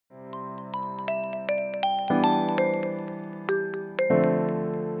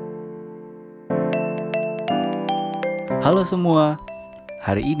Halo semua,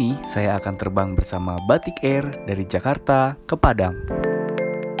 hari ini saya akan terbang bersama Batik Air dari Jakarta ke Padang.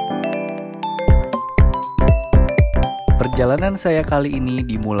 Perjalanan saya kali ini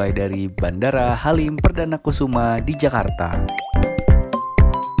dimulai dari Bandara Halim Perdanakusuma di Jakarta.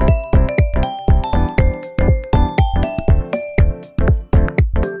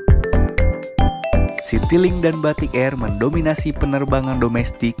 Citylink dan Batik Air mendominasi penerbangan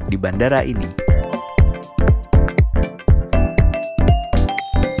domestik di bandara ini.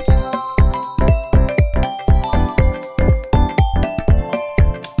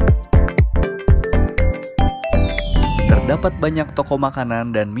 Terdapat banyak toko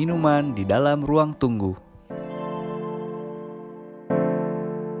makanan dan minuman di dalam ruang tunggu.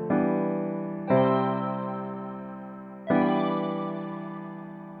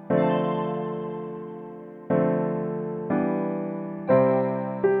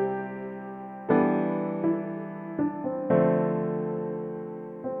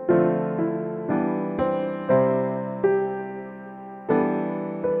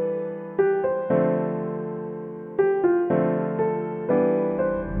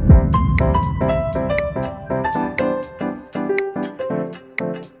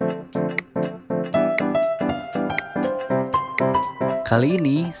 Kali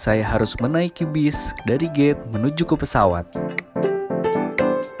ini saya harus menaiki bis dari gate menuju ke pesawat.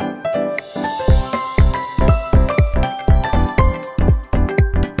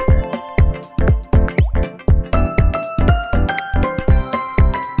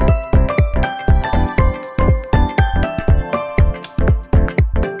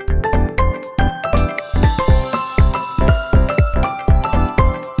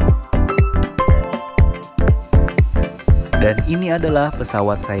 Dan ini adalah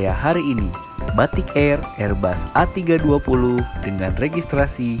pesawat saya hari ini, Batik Air Airbus A320 dengan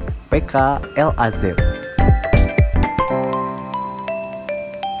registrasi PK-LAZ.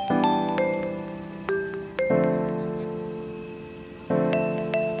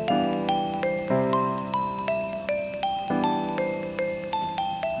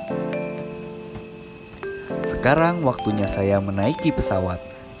 Sekarang waktunya saya menaiki pesawat.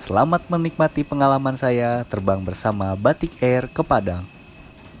 Selamat menikmati pengalaman saya terbang bersama Batik Air ke Padang.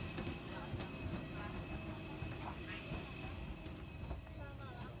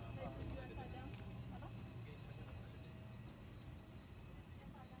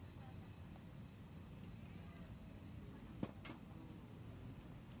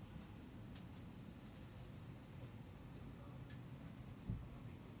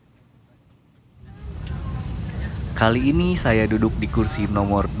 Kali ini saya duduk di kursi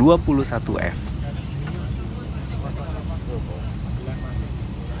nomor 21F.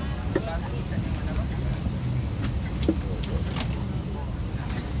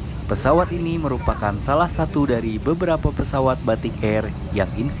 Pesawat ini merupakan salah satu dari beberapa pesawat Batik Air yang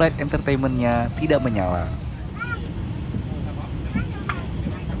Inflight Entertainment-nya tidak menyala.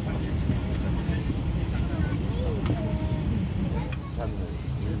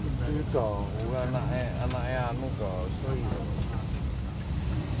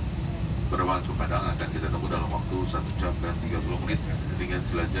 Penerbangan ke Padang akan kita tempuh dalam waktu 1 jam dan 30 menit dengan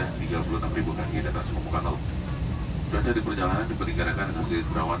jelajah 36.000 kaki di atas permukaan laut. Cuaca di perjalanan diperkirakan hasil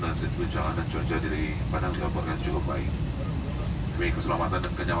perawan dan situasi dan cuaca dari Padang dilaporkan cukup baik. Demi keselamatan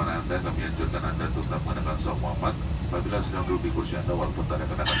dan kenyamanan Anda, kami anjurkan Anda untuk tetap mengenakan Sor Muhammad apabila sedang duduk di kursi Anda walaupun tanda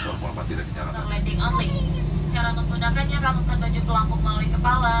kenakan Sor Muhammad tidak dinyalakan. Landing only. Cara menggunakannya, rangkukan baju pelampung melalui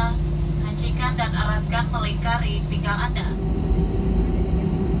kepala, hancikan dan eratkan melingkari pinggang Anda.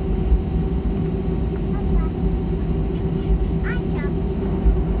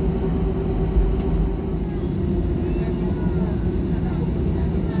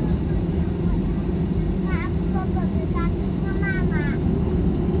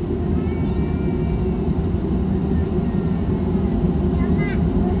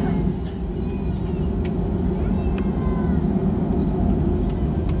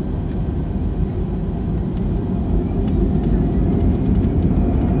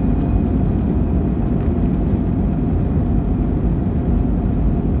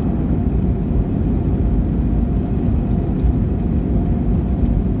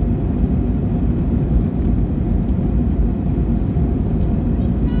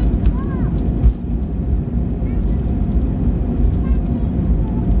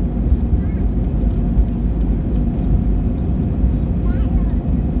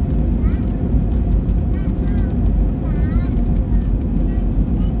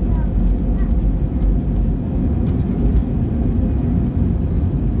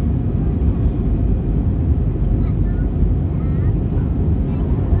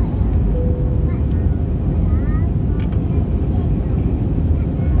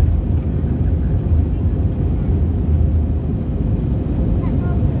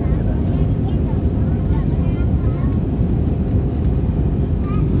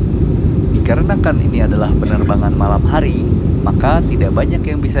 Dikarenakan ini adalah penerbangan malam hari, maka tidak banyak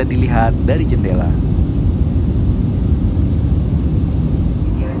yang bisa dilihat dari jendela.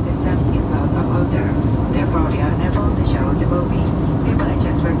 Your system is out of order. Therefore, we are unable to show the movie. We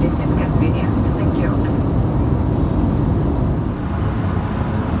apologize for this inconvenience. Thank you.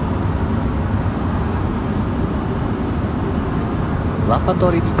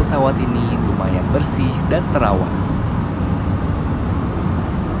 Lavatory di pesawat ini lumayan bersih dan terawat.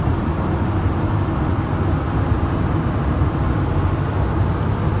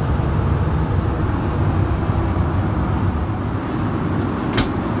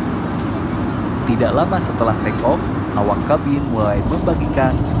 Tidak lama setelah take off, awak kabin mulai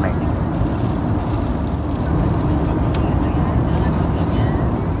membagikan snack.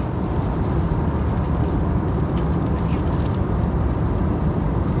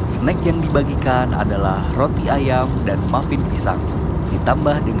 Snack yang dibagikan adalah roti ayam dan muffin pisang,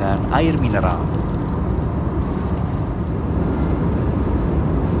 ditambah dengan air mineral.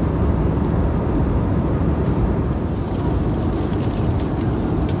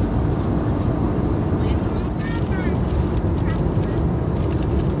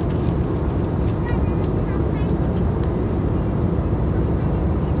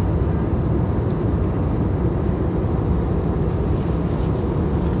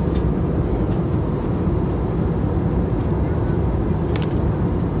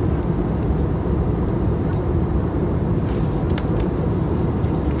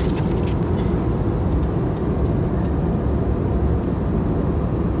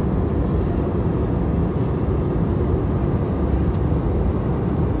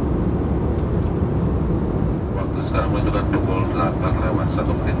 Sekarang menunjukkan pukul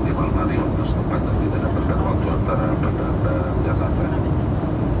 8:01 di malam hari waktu setempat dan kita dapatkan waktu antara Padang dan Jakarta.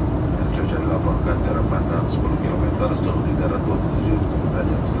 Dan cuaca dilaporkan jarak pandang 10 km, suhu di darat 27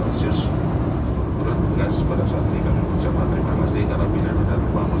 derajat Celcius. Turun gas pada saat ini kami mengucapkan terima kasih karena pilihan dan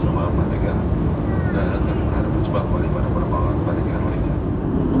terbang bersama Batik Air, dan kami berharap berjumpa kembali pada penerbangan Batik Air lainnya.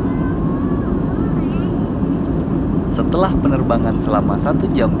 Setelah penerbangan selama 1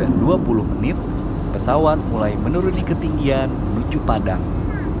 jam dan 20 menit, pesawat mulai menuruni ketinggian menuju Padang.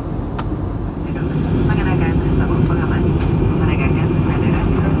 Mengenakan sabuk pengaman, menegakkan sandaran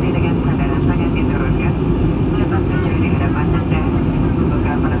berhenti dengan sandaran tangan diturunkan, melepas tujuh di hadapan Anda,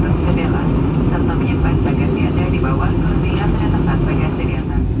 membuka penutup jendela, serta menyimpan bagasi Anda di bawah kursi atau tempat bagasi di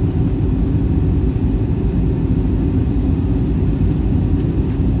atas.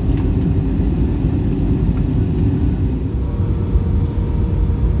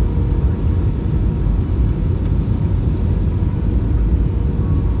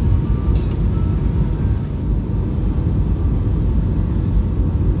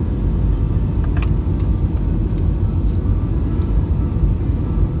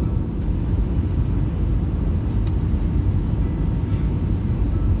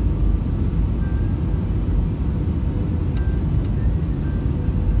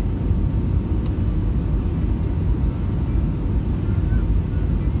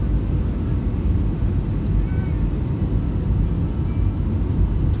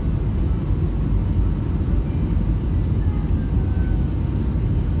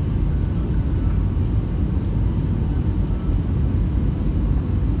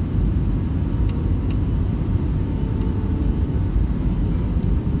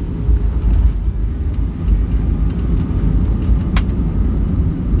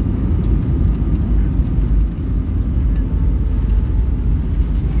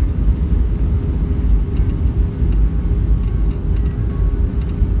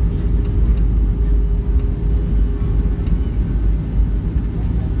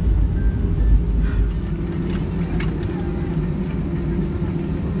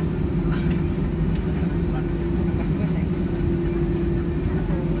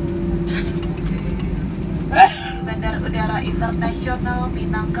 Internasional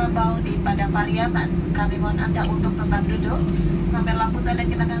Minangkabau di Padang Pariaman. Kami mohon Anda untuk tetap duduk sampai lampu tanda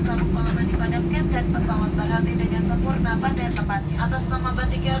kenakan sabuk pengaman dipadamkan dan pesawat berhenti dengan sempurna pada tempatnya. Atas nama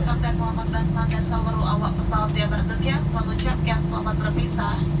Batik Air, Kapten Muhammad Basman dan seluruh awak pesawat yang bertugas mengucapkan selamat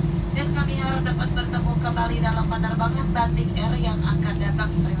berpisah, dan kami harap dapat bertemu kembali dalam penerbangan Batik Air yang akan datang.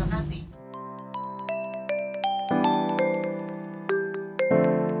 Terima kasih.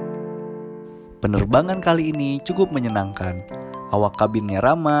 Penerbangan kali ini cukup menyenangkan. Awak kabinnya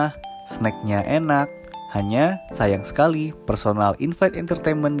ramah, snacknya enak. Hanya sayang sekali personal Inflight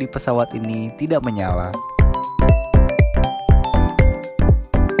Entertainment di pesawat ini tidak menyala.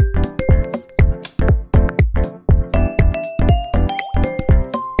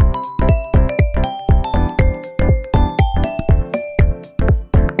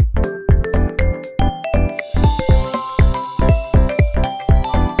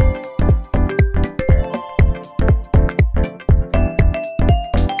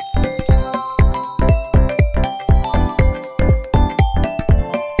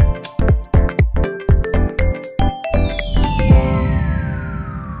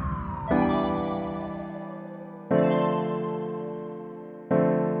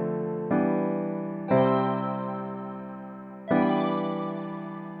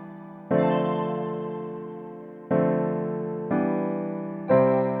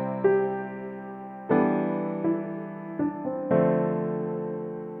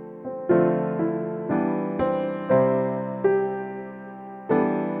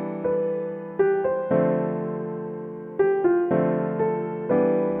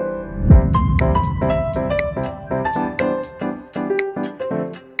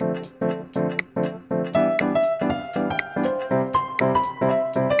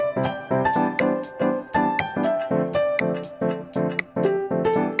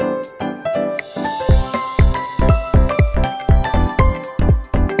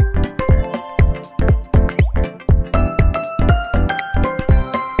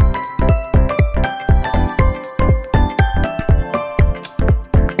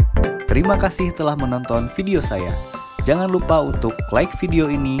 Terima kasih telah menonton video saya. Jangan lupa untuk like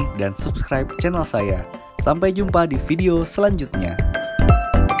video ini dan subscribe channel saya. Sampai jumpa di video selanjutnya.